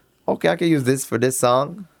 okay, I can use this for this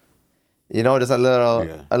song. You know, just a little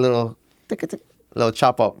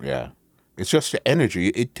chop up. Yeah. It's just the energy.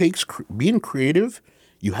 It takes being creative,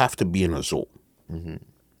 you have to be in a zone.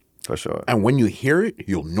 For sure. And when you hear it,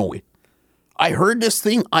 you'll know it. I heard this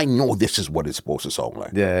thing, I know this is what it's supposed to sound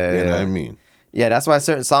like. Yeah, You know what I mean? Yeah, that's why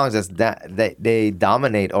certain songs just they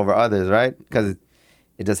dominate over others, right? Because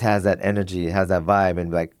it just has that energy, it has that vibe,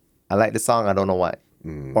 and like, I like this song, I don't know why,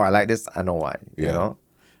 or I like this, I know why. You know,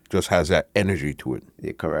 Just has that energy to it.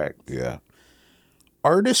 yeah, correct. Yeah.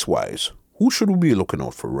 Artist wise, who should we be looking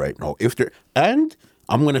out for right now? And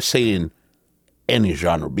I'm gonna say in any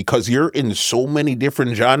genre, because you're in so many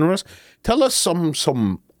different genres. Tell us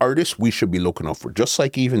some artists we should be looking out for. Just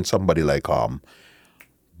like even somebody like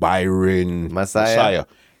Byron Messiah.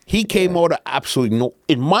 He came out of absolutely no.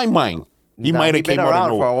 In my mind, he might have been came out around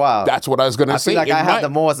of no. for a while. That's what I was gonna I say. feel like In I have my- the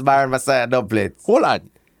most Byron Messiah dub plates. Hold on.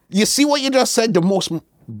 You see what you just said? The most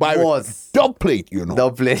Byron Most. dub plate. You know.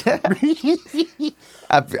 Dub plate.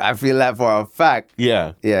 I feel that for a fact.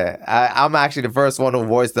 Yeah. Yeah, I'm actually the first one who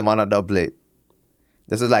voiced him on a dub plate.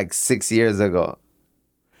 This was like 6 years ago.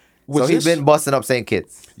 Was So he's this- been busting up St.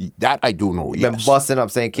 Kitts. That I do know. Been Yes. busting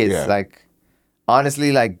up St. Kitts. Yeah. Like,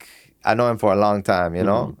 honestly, like, I know him for a long time, you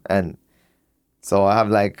know? And so I have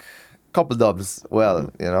like a couple dubs, you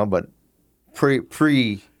know, but pre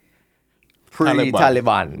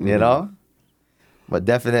Taliban, you know? But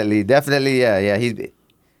definitely, yeah. He's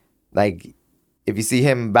like, if you see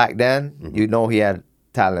him back then, you know he had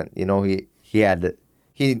talent. You know he had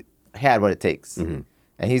what it takes. And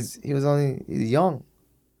he's young,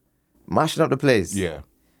 mashing up the place. Yeah.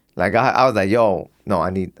 Like I was like, yo, no, I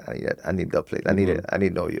need dub plate. I need it. I need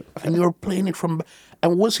to know you. And you were playing it from.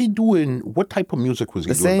 And was he doing what type of music was he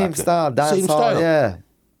The doing? same back then? style, dance Same hall, style. yeah,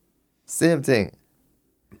 same thing.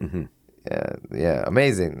 Yeah,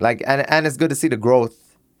 amazing. Like, and it's good to see the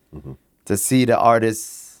growth, to see the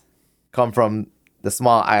artists come from the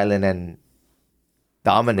small island and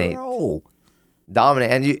dominate, Bro.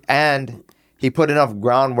 and he put enough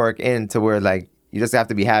groundwork in to where like you just have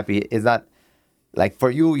to be happy. It's not like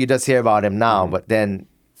for you just hear about him now, but then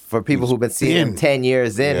for people who've been seeing him 10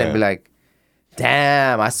 years in and be like,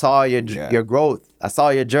 damn, I saw your growth, I saw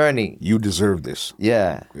your journey. You deserve this.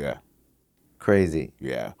 Yeah, Yeah. crazy.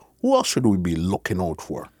 Yeah. Who else should we be looking out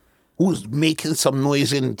for? Who's making some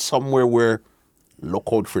noise in somewhere where look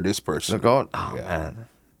out for this person? Look out. Oh, man.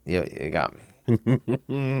 You got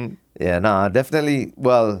me. Yeah, nah, definitely.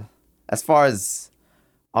 Well, as far as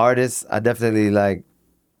artists, I definitely like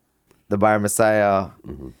the Byron Messiah,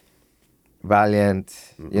 Valiant,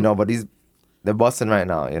 you know, but they're busting right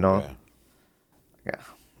now, you know? Yeah.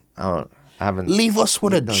 I haven't. Leave us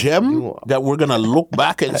with a gem that we're going to look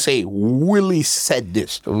back and say, Willie said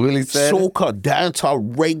this. Willie said it? Soca,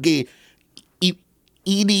 dancehall, reggae,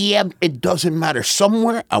 EDM, it doesn't matter.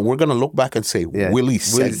 Somewhere, and we're going to look back and say, Willie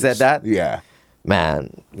said said this. that? Yeah.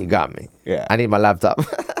 Man, you got me. Yeah. I need my laptop.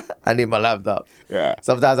 I need my laptop. Yeah.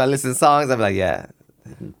 Sometimes I listen to songs, I'm like, yeah.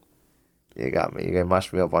 You got me. You can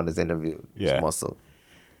mash me up on this interview. Yeah. It's muscle.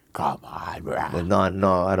 Come on, bro.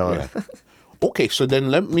 No, I don't. Yeah. Okay, so then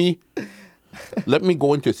let me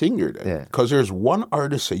go into thing here then. Yeah. Because there's one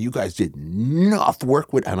artist that you guys did not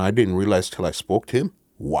work with, and I didn't realize till I spoke to him.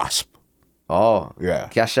 Wasp. Oh. Yeah.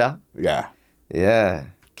 Kesha? Yeah. Yeah.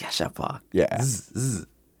 Kesha Park. Yeah.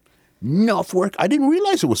 Enough work. I didn't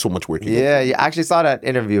realize it was so much work. Yeah, you actually saw that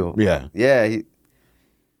interview. Yeah. Yeah,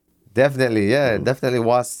 definitely. Yeah, definitely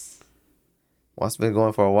Wasp's been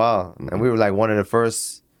going for a while. And we were like one of the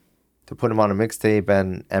first to put him on a mixtape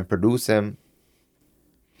and produce him.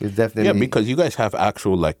 He's definitely... Yeah, because you guys have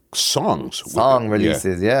actual like songs. Song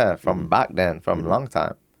releases, yeah, from back then, from a long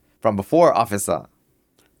time. From before Officer.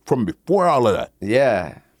 From before all of that.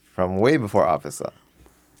 Yeah, from way before Officer.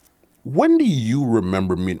 When do you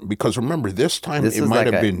remember me? Because remember, this time This it was might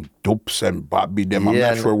like have a- been Dopes and Bobby them. I'm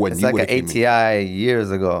not sure when it's you like would an have came in. ATI years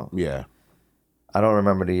ago. Yeah. I don't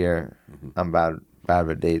remember the year. I'm bad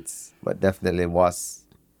with dates, but definitely was.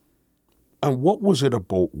 And what was it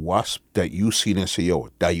about Wasp that you seen and say, yo,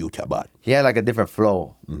 that you tabat? He had like a different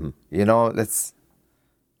flow. You know, let's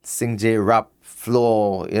sing J rap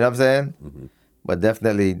flow. You know what I'm saying? But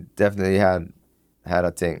definitely had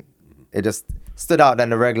a thing. It just stood out than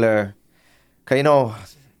the regular. Cause you know,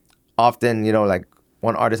 often like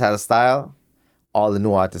one artist has a style, all the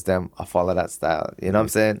new artists them I follow that style. You know what I'm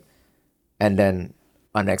saying? And then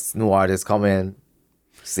our next new artist come in,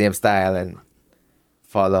 same style and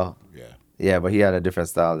follow. Yeah. Yeah, but he had a different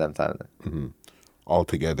style that time.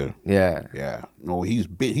 Altogether. Yeah. Yeah. No, he's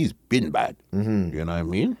been bad. You know what I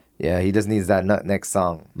mean? Yeah, he just needs that next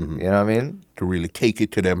song. You know what I mean? To really take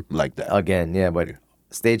it to them like that. Again, yeah, but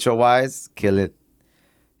stage show wise, kill it.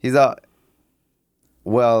 He's a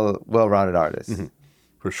well-rounded artist.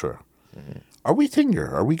 For sure. Are we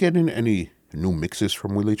getting any new mixes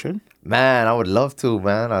from Willie Chin? Man, I would love to,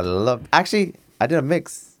 man. Actually, I did a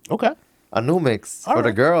mix. Okay. A new mix All for the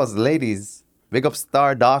right. girls, ladies. Big up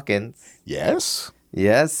Star Dawkins. Yes.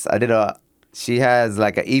 Yes, she has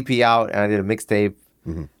like an EP out and I did a mixtape.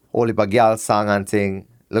 Holy Bagyal song and thing.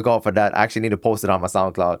 Look out for that. I actually need to post it on my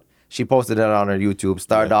SoundCloud. She posted it on her YouTube.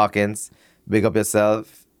 Star Dawkins, Big Up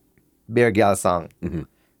Yourself. Beer Gal song.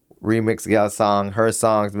 Remix Gal song. Her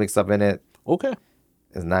songs mixed up in it. Okay.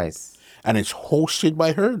 It's nice. And it's hosted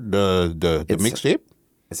by her, the mixtape?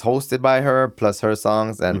 It's hosted by her plus her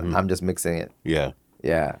songs and I'm just mixing it. Yeah.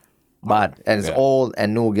 Yeah. But and it's Yeah. old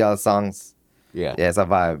and new girl songs. Yeah. Yeah, it's a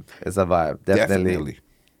vibe. Definitely.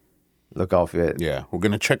 Look out for it. Yeah. We're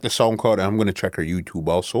going to check the SoundCloud and I'm going to check her YouTube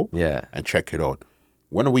also. Yeah. And check it out.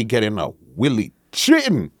 When are we getting a Willie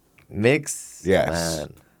Chin? Mix. Yes.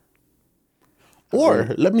 Man.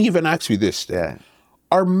 Or let me even ask you this. Yeah.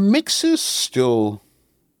 Are mixes still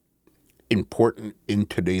important in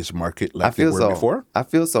today's market like I feel they were so. before? I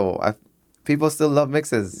feel so. People still love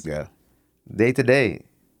mixes. Yeah. Day to day.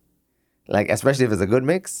 Like, especially if it's a good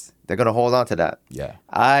mix, they're going to hold on to that. Yeah.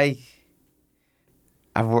 I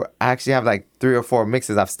actually have like 3 or 4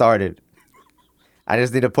 mixes I've started. I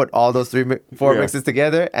just need to put all those 4 Yeah. mixes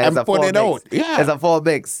together and it's a put full it mix. out. Yeah. It's a full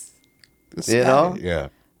mix. You know? Yeah.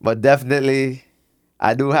 But definitely,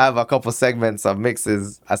 I do have a couple segments of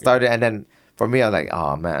mixes. I started, and then for me, I was like,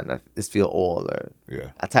 oh man, this feel old, or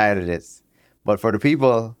Yeah. I'm tired of this. But for the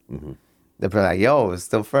people, they're like, yo, it's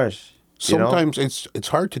still fresh. You know? Sometimes it's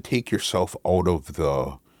hard to take yourself out of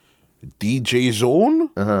the DJ zone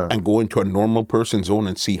and go into a normal person zone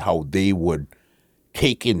and see how they would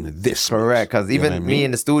take in this. Correct, because You know even what I me mean?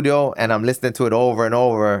 in the studio, and I'm listening to it over and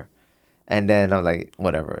over, and then I'm like,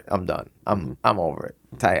 whatever, I'm done. I'm over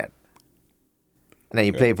it. Tired. And then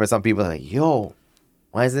you play it for some people, like, yo,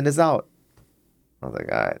 why isn't this out? I was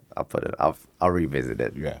like, all right, I'll put it. I'll revisit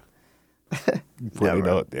it. Yeah. Put it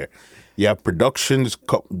out there. Yeah, productions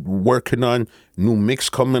working on, new mix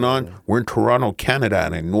coming on. We're in Toronto, Canada,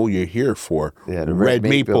 and I know you're here for the Red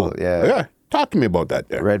Maple, yeah. Yeah. Talk to me about that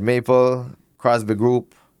there. Red Maple, Crosby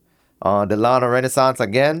Group, Delano Renaissance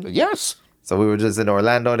again. Yes. So we were just in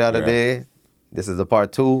Orlando the other day. This is the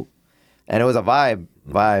part 2. And it was a vibe.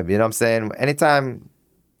 You know what I'm saying? Anytime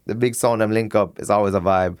the big song them link up, it's always a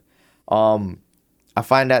vibe. I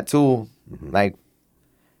find that too. Like,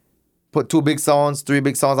 put 2 big songs, 3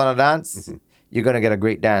 big songs on a dance, you're going to get a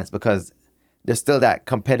great dance because there's still that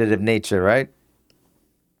competitive nature, right?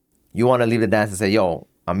 You want to leave the dance and say, yo,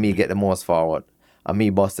 I'm me get the most forward. I'm me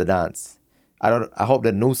bust the dance. I hope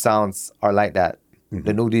the new sounds are like that.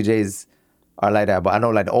 The new DJs are like that. But I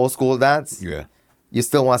know like the old school dance, Yeah. you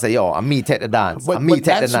still want to say, yo, I'm me take the dance. I'm me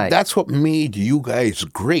take the night. That's what made you guys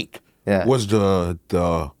great. Yeah. Was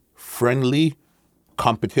the friendly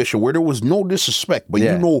competition where there was no disrespect, but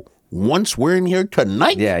Yeah. you know, once we're in here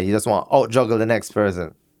tonight, Yeah, you just want to out juggle the next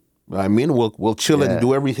person. I mean, we'll chill Yeah. and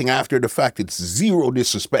do everything after the fact. It's zero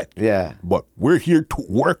disrespect. Yeah. But we're here to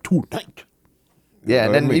work tonight. Yeah,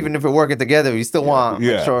 and what I then mean? even if we're working together, you still want to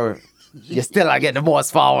Yeah. make sure you still are getting the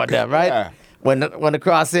most forward there, right? Yeah. When the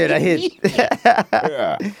crosshair hit.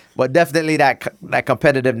 Yeah. But definitely that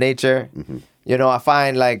competitive nature. You know, I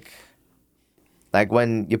find like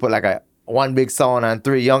when you put like a 1 big song on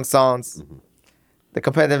 3 young songs, the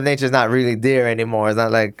competitive nature is not really there anymore. It's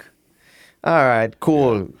not like, all right,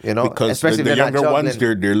 cool, you know. Because especially the if they're not younger ones,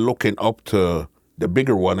 juggling. they're looking up to the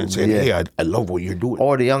bigger one and saying, Yeah. hey, I love what you're doing.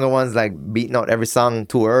 Or the younger ones like beating out every song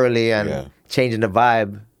too early and Yeah. changing the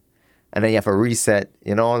vibe, and then you have to reset.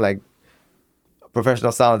 You know, like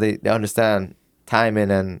professional sound, they understand timing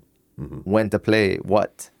and when to play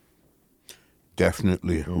what.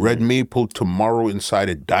 Definitely. Red Maple tomorrow inside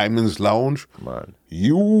a Diamonds Lounge. Man.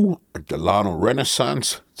 You at Delano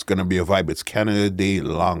Renaissance. It's going to be a vibe. It's Canada Day,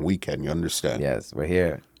 long weekend. You understand? Yes, we're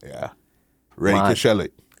here. Yeah. Ready Man. to shell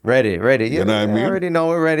it. Ready. You know what I mean? I already know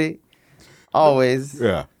we're ready. Always.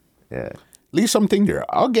 Yeah. Yeah. Leave something there.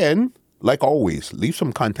 Again, like always, leave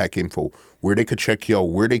some contact info where they could check you out,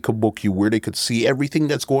 where they could book you, where they could see everything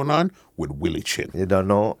that's going on with Willie Chin. You don't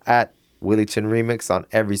know, at Willie Chin Remix on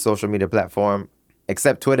every social media platform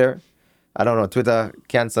except Twitter. I don't know, Twitter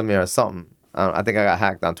canceled me or something. I think I got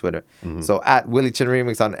hacked on Twitter. So at Willie Chin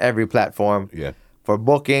Remix on every platform. Yeah. For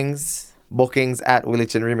bookings at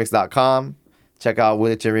willychinremix.com. Check out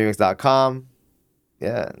willychinremix.com.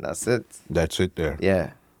 Yeah, that's it. That's it there.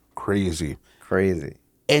 Yeah, Crazy.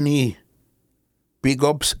 Any big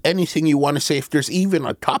ups, anything you want to say? If there's even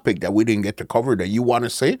a topic that we didn't get to cover that you want to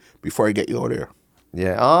say before I get you out there.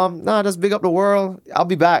 Yeah. No, just big up the world. I'll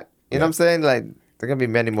be back. You know what I'm saying? Like, there are gonna be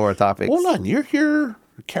many more topics. Hold on, you're here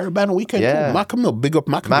Caravan weekend Yeah. too. Macamil, big up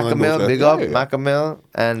Macamil. Macamil, big up Macamil.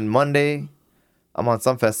 And Monday, I'm on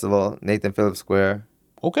some festival, Nathan Phillips Square,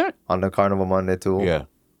 Okay. on the Carnival Monday too. Yeah.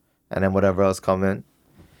 And then whatever else come in.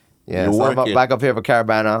 Yeah, You're so I'm working. back up here for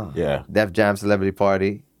Caravana. Yeah. Def Jam Celebrity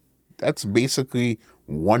Party. That's basically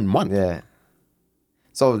 1 month. Yeah.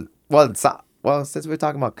 So, since we were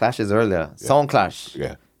talking about clashes earlier, Sound Clash.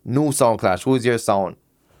 Yeah. New Sound Clash. Who's your sound?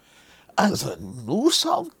 As a new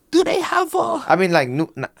song, do they have a... I mean, like,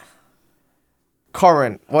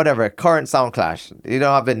 current Sound Clash. You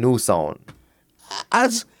don't have a new sound.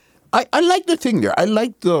 As I like the thing there. I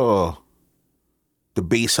like the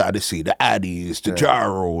Bass Odyssey, the Addies, the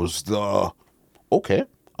Jarros, the... Okay,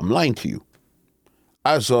 I'm lying to you.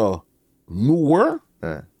 As a newer,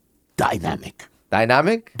 dynamic.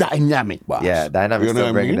 Dynamic, boss. Yeah, Dynamic's You know still what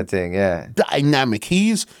I bringing mean? the thing, yeah. Dynamic.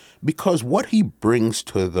 Because what he brings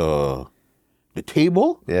to the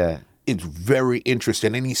table, Yeah. it's very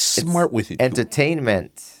interesting, and he's smart with it. too.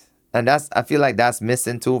 Entertainment. And I feel like that's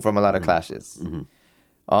missing too from a lot of clashes.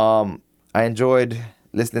 I enjoyed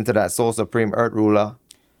listening to that Soul Supreme Earth Ruler.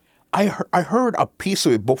 I heard a piece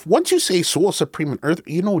of it, but once you say Soul Supreme and Earth,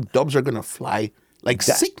 you know dubs are gonna fly like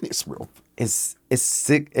sickness, bro. It's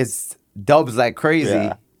sick. It's dubs like crazy.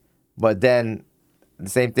 Yeah. But then the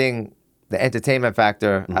same thing, the entertainment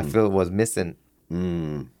factor, I feel was missing.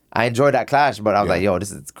 I enjoyed that clash, but I was like, yo,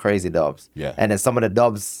 this is crazy dubs. Yeah. And then some of the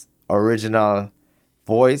dubs, original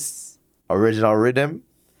voice, original rhythm.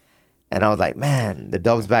 And I was like, man, the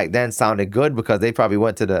dubs back then sounded good because they probably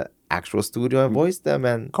went to the actual studio and voiced them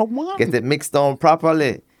and Come on. get it mixed on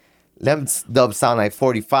properly. Them dubs sound like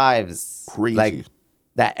 45s. Crazy. Like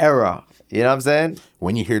that era. You know what I'm saying?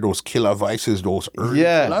 When you hear those killer voices, those early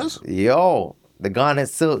killers, Yo, the Garnet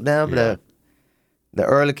Silk them, Yeah. the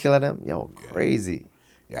early killer them, yo, crazy.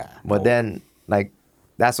 yeah. But then, like,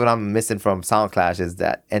 that's what I'm missing from Sound Clash is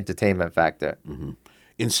that entertainment factor.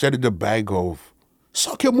 Instead of the bag of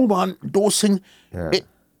suck your move on, those things,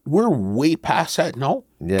 we're way past that now.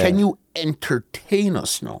 Yeah. Can you entertain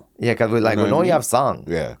us now? Yeah, because we're like, know we what I know you mean? have songs.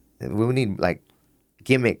 Yeah. We need, like,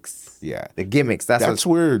 gimmicks. Yeah. The gimmicks. That's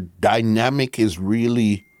where dynamic is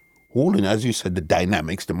really holding, as you said, the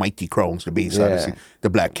dynamics, the Mighty Crowns, the Bass Odyssey, the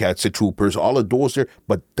Black Cats, the Troopers, all of those there.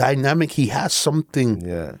 But dynamic, he has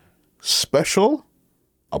something special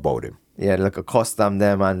about him. Yeah, like a custom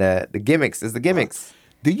them and the gimmicks. It's the gimmicks.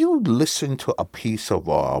 Did you listen to a piece of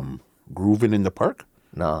Groovin' in the Park?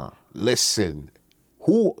 No. Listen,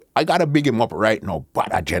 I gotta big him up right now,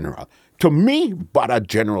 Bada General. To me, Bada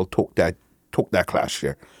General took that clash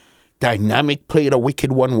there. Dynamic played a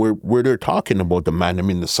wicked one where they're talking about the man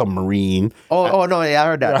in the submarine. Oh no, yeah, I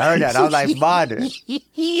heard that. I was like, bad.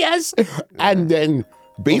 Yes. And then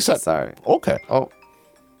Bass Sorry. Okay. Oh.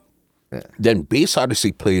 Then Bass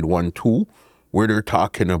Odyssey played one too, where they're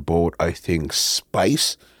talking about, I think,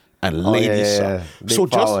 Spice and Lady Song. Big So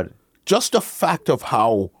forward. just the fact of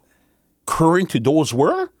how current those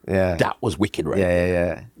were, Yeah. that was wicked, right?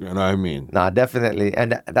 Yeah. You know what I mean? Nah, definitely.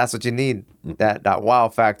 And that's what you need. That wow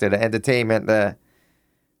factor, the entertainment, the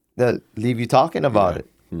leave you talking about it.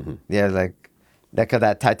 Yeah, like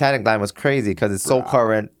that Titanic line was crazy because it's so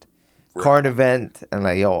current event, and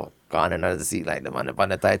like, yo, gone another seat like the man up on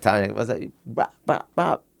the Titanic. Was like bop, bop,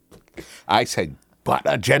 bop. I said, but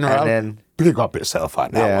a general, And then- big up yourself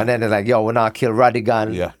on that Yeah, one. and then they're like, yo, we're not kill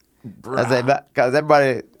Radigan. Yeah. I said, because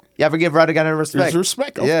everybody, you have to give Radigan a respect. There's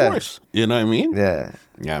respect, of course. You know what I mean? Yeah.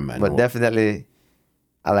 Yeah, man. But definitely,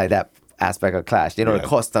 I like that aspect of clash. You know, the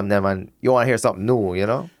custom them, and you want to hear something new, you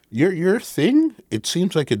know? Your thing, it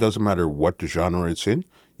seems like it doesn't matter what the genre it's in.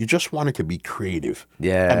 You just want it to be creative.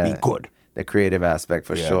 Yeah. And be good. The creative aspect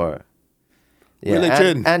for sure. Yeah,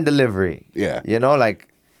 Religion. and delivery. Yeah. You know, like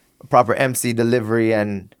proper MC delivery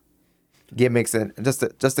and gimmicks and just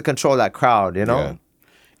to control that crowd, you know? Yeah.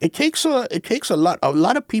 It takes a lot. A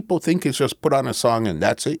lot of people think it's just put on a song and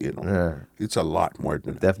that's it, you know. Yeah. It's a lot more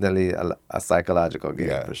than that. Definitely a psychological game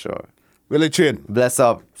Yeah. for sure. Religion. Bless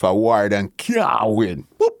up. For Ward and Win.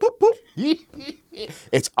 Boop, boop, boop.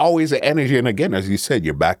 It's always the energy. And again, as you said,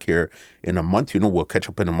 you're back here in a month. You know, we'll catch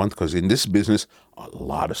up in a month because in this business, a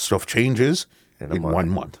lot of stuff changes in 1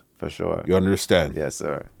 month. For sure. You understand? Yes,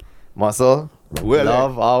 sir. Muscle. Willie.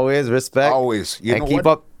 Love, always, respect. Always. You and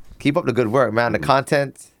know keep up the good work, man. The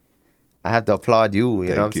content, I have to applaud you.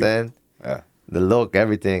 You know what I'm saying? Yeah. The look,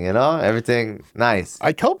 everything, you know? Everything nice.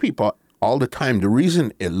 I tell people all the time, the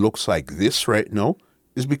reason it looks like this right now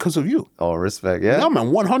is because of you. Oh, respect, yeah? No,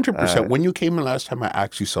 man, 100%. When you came in last time, I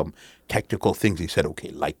asked you some technical things. You said,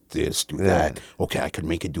 okay, like this, do that. Okay, I can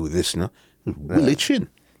make it do this. No? Willie Chin.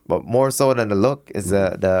 But more so than the look is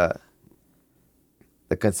the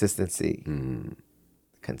consistency.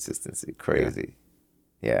 Consistency, crazy.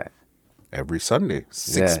 Yeah. Every Sunday,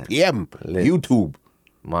 6 Yeah. p.m., Lit. YouTube.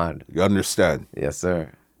 Mad. You understand? Yes,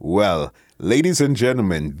 sir. Well, ladies and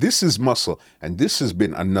gentlemen, this is Muscle, and this has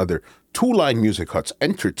been another Two Line Music Hut's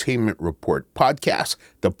Entertainment Report podcast,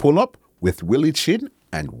 The Pull Up with Willie Chin,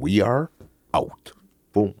 and we are out.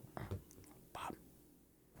 Boom.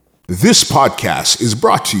 This podcast is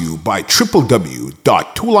brought to you by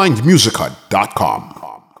www.twolinemusichut.com.